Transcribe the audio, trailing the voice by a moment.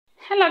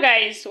Hello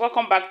guys,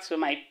 welcome back to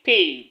my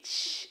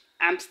page.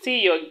 I'm still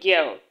your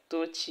girl,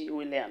 Tochi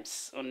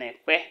Williams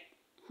Onekwe.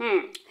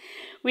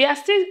 We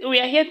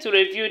are here to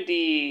review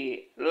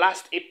the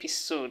last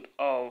episode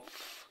of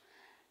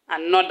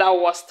Another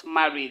Worst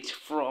Marriage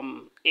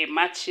from a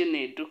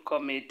Chinedu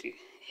comedy.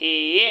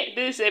 Hey,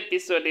 this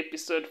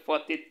episode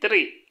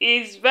 43,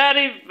 is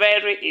very,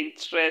 very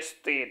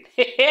interesting.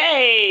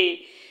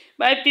 Hey,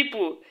 my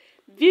people,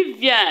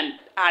 Vivian,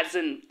 as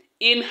in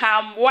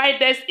her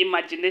widest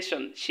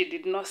imagination, she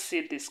did not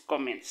see this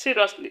coming.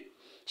 Seriously.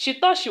 She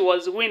thought she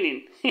was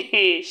winning.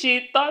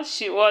 She thought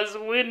she was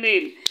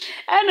winning.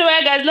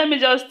 Anyway, guys, let me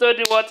just tell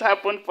you what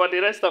happened for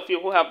the rest of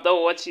you who have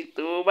not watched it.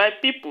 Oh, my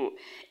people.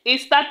 It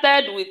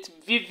started with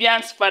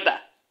Vivian's father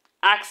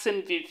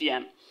asking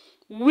Vivian,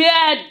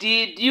 "Where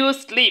did you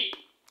sleep?"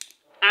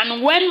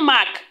 And when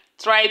Mark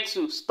tried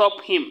to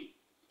stop him,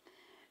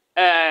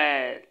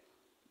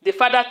 the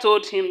father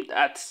told him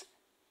that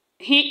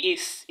he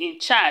is in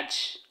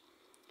charge.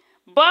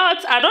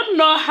 But I don't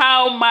know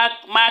how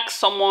Mark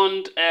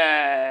summoned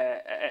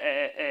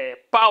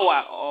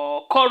power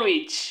or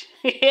courage.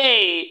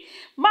 Hey,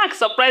 Mark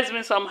surprised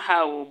me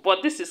somehow,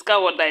 but this is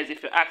cowardice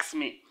if you ask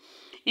me.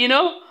 You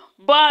know,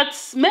 but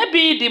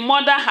maybe the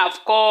mother of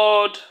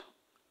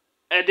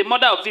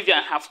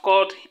Vivian have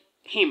called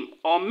him,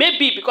 or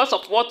maybe because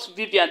of what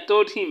Vivian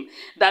told him,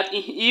 that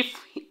if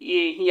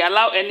he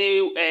allow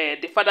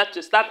the father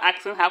to start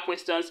asking her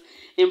questions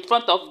in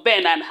front of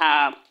Ben and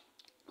her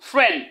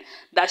friend,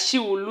 that he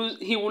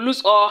will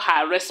lose all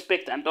her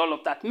respect and all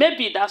of that.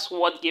 Maybe that's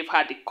what gave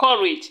her the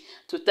courage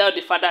to tell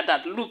the father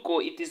that, look, oh,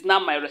 it is now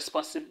my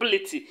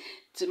responsibility.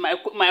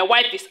 My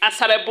wife is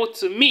answerable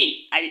to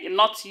me,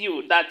 not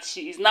you, that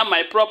she is now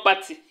my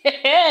property.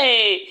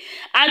 Hey!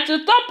 And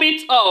to top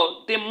it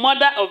all, the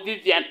mother of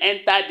Vivian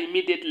entered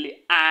immediately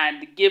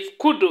and gave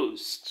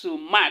kudos to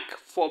Mark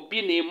for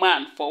being a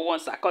man for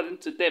once, according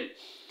to them.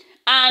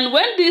 And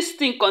when this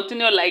thing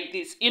continued like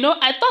this, you know,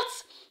 I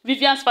thought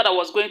Vivian's father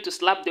was going to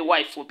slap the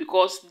wife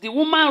because the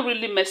woman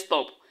really messed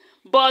up.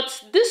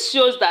 But this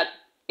shows that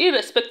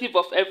irrespective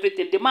of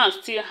everything, the man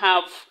still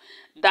have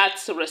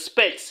that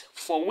respect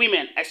for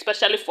women,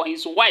 especially for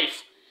his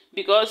wife.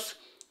 Because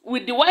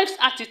with the wife's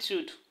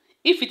attitude,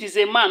 if it is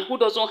a man who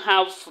doesn't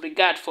have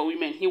regard for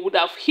women, he would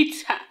have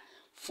hit her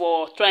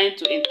for trying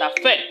to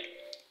interfere.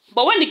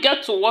 But when it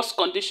gets to worse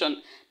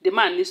condition, the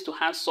man needs to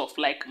hands off,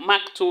 like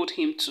Mark told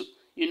him to.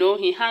 You know,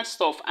 he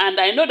hands off. And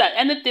I know that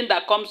anything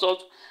that comes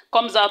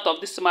out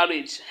of this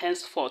marriage,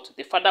 henceforth,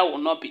 the father will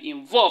not be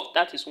involved.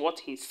 That is what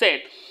he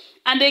said.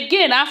 And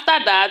again, after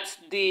that,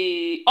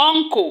 the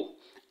uncle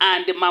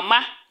and the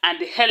mama and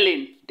the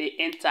Helen, they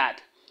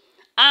entered.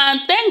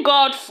 And thank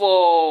God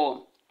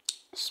for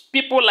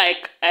people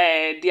like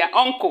their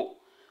uncle,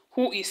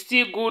 who is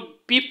still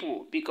good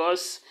people,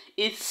 because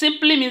it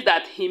simply means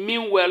that he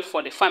means well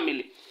for the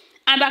family.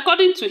 And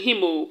according to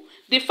him,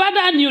 the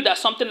father knew that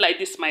something like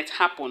this might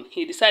happen.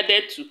 He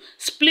decided to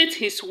split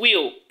his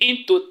will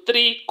into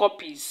 3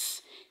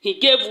 copies. He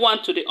gave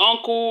one to the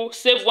uncle,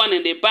 saved one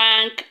in the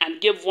bank,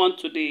 and gave one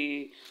to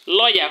the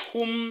lawyer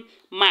whom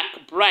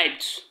Mark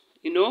bribed,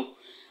 you know.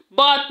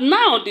 But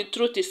now the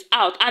truth is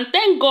out. And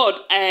thank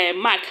God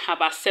Mark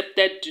have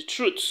accepted the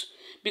truth.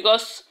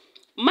 Because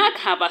Mark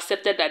have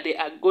accepted that they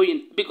are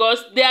going.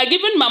 Because they are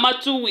giving Mama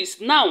 2 weeks.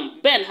 Now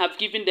Ben have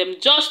given them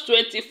just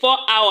 24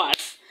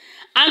 hours.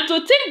 And to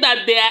think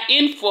that they are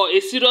in for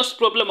a serious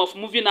problem of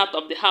moving out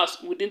of the house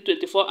within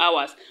 24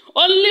 hours,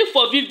 only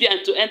for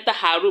Vivian to enter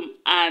her room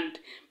and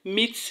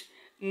meet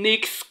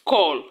Nick's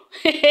call.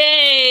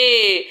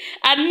 Hey!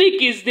 And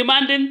Nick is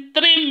demanding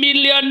 3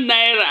 million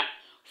naira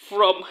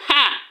from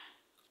her,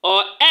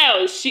 or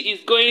else she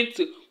is going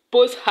to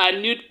post her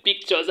nude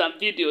pictures and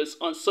videos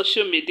on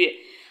social media.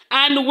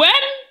 And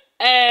when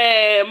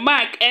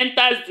Mark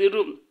enters the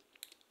room,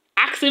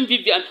 asking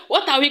Vivian,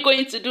 what are we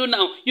going to do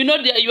now? You know,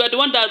 you are the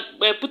one that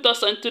put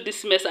us into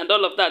this mess and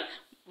all of that.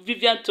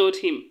 Vivian told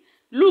him,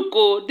 look,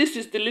 oh, this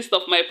is the list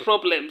of my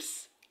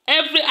problems. I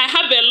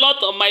have a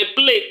lot on my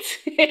plate.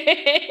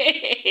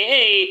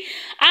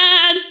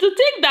 And to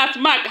think that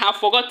Mark have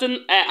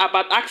forgotten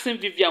about asking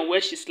Vivian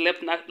where she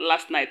slept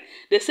last night.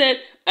 They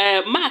said,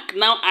 Mark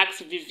now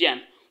asked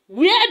Vivian,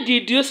 where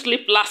did you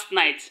sleep last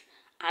night?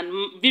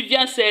 And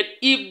Vivian said,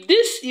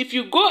 if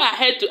you go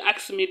ahead to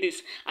ask me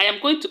this, I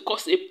am going to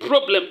cause a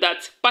problem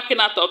that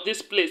packing out of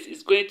this place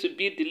is going to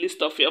be the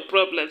list of your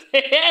problems.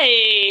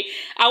 Hey,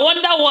 I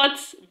wonder what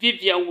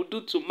Vivian would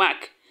do to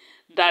Mark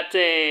that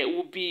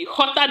would be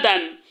hotter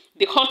than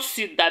the hot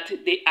seat that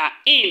they are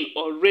in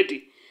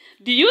already.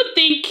 Do you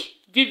think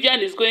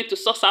Vivian is going to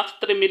source out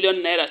 3 million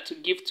naira to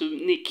give to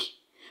Nick?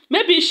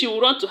 Maybe she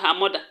will run to her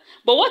mother.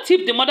 But what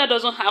if the mother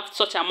doesn't have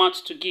such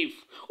amount to give?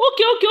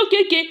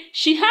 Okay.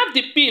 She have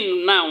the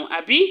pin now,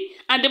 Abi,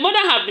 and the mother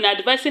have been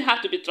advising her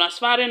to be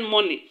transferring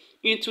money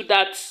into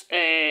that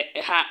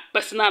her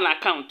personal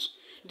account.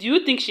 Do you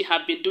think she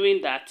have been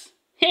doing that?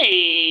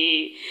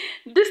 Hey,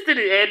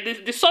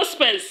 the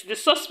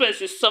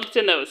suspense is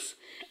something else.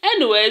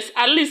 Anyways,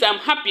 at least I'm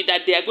happy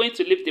that they are going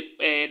to leave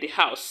the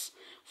house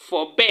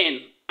for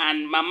Ben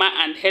and Mama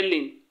and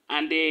Helen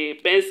and the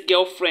Ben's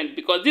girlfriend,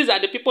 because these are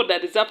the people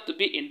that deserve to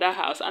be in that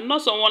house, and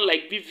not someone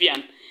like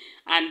Vivian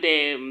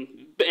and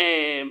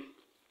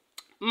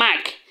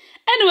Mark.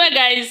 Anyway,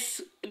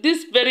 guys,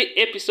 this very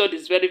episode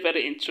is very,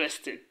 very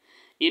interesting.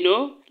 You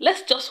know,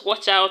 let's just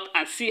watch out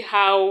and see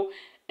how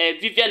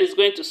Vivian is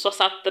going to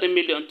source out 3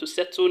 million to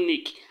settle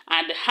Nick,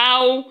 and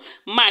how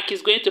Mark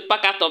is going to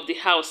pack out of the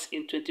house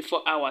in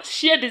 24 hours.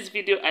 Share this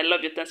video. I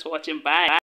love you. Thanks for watching. Bye.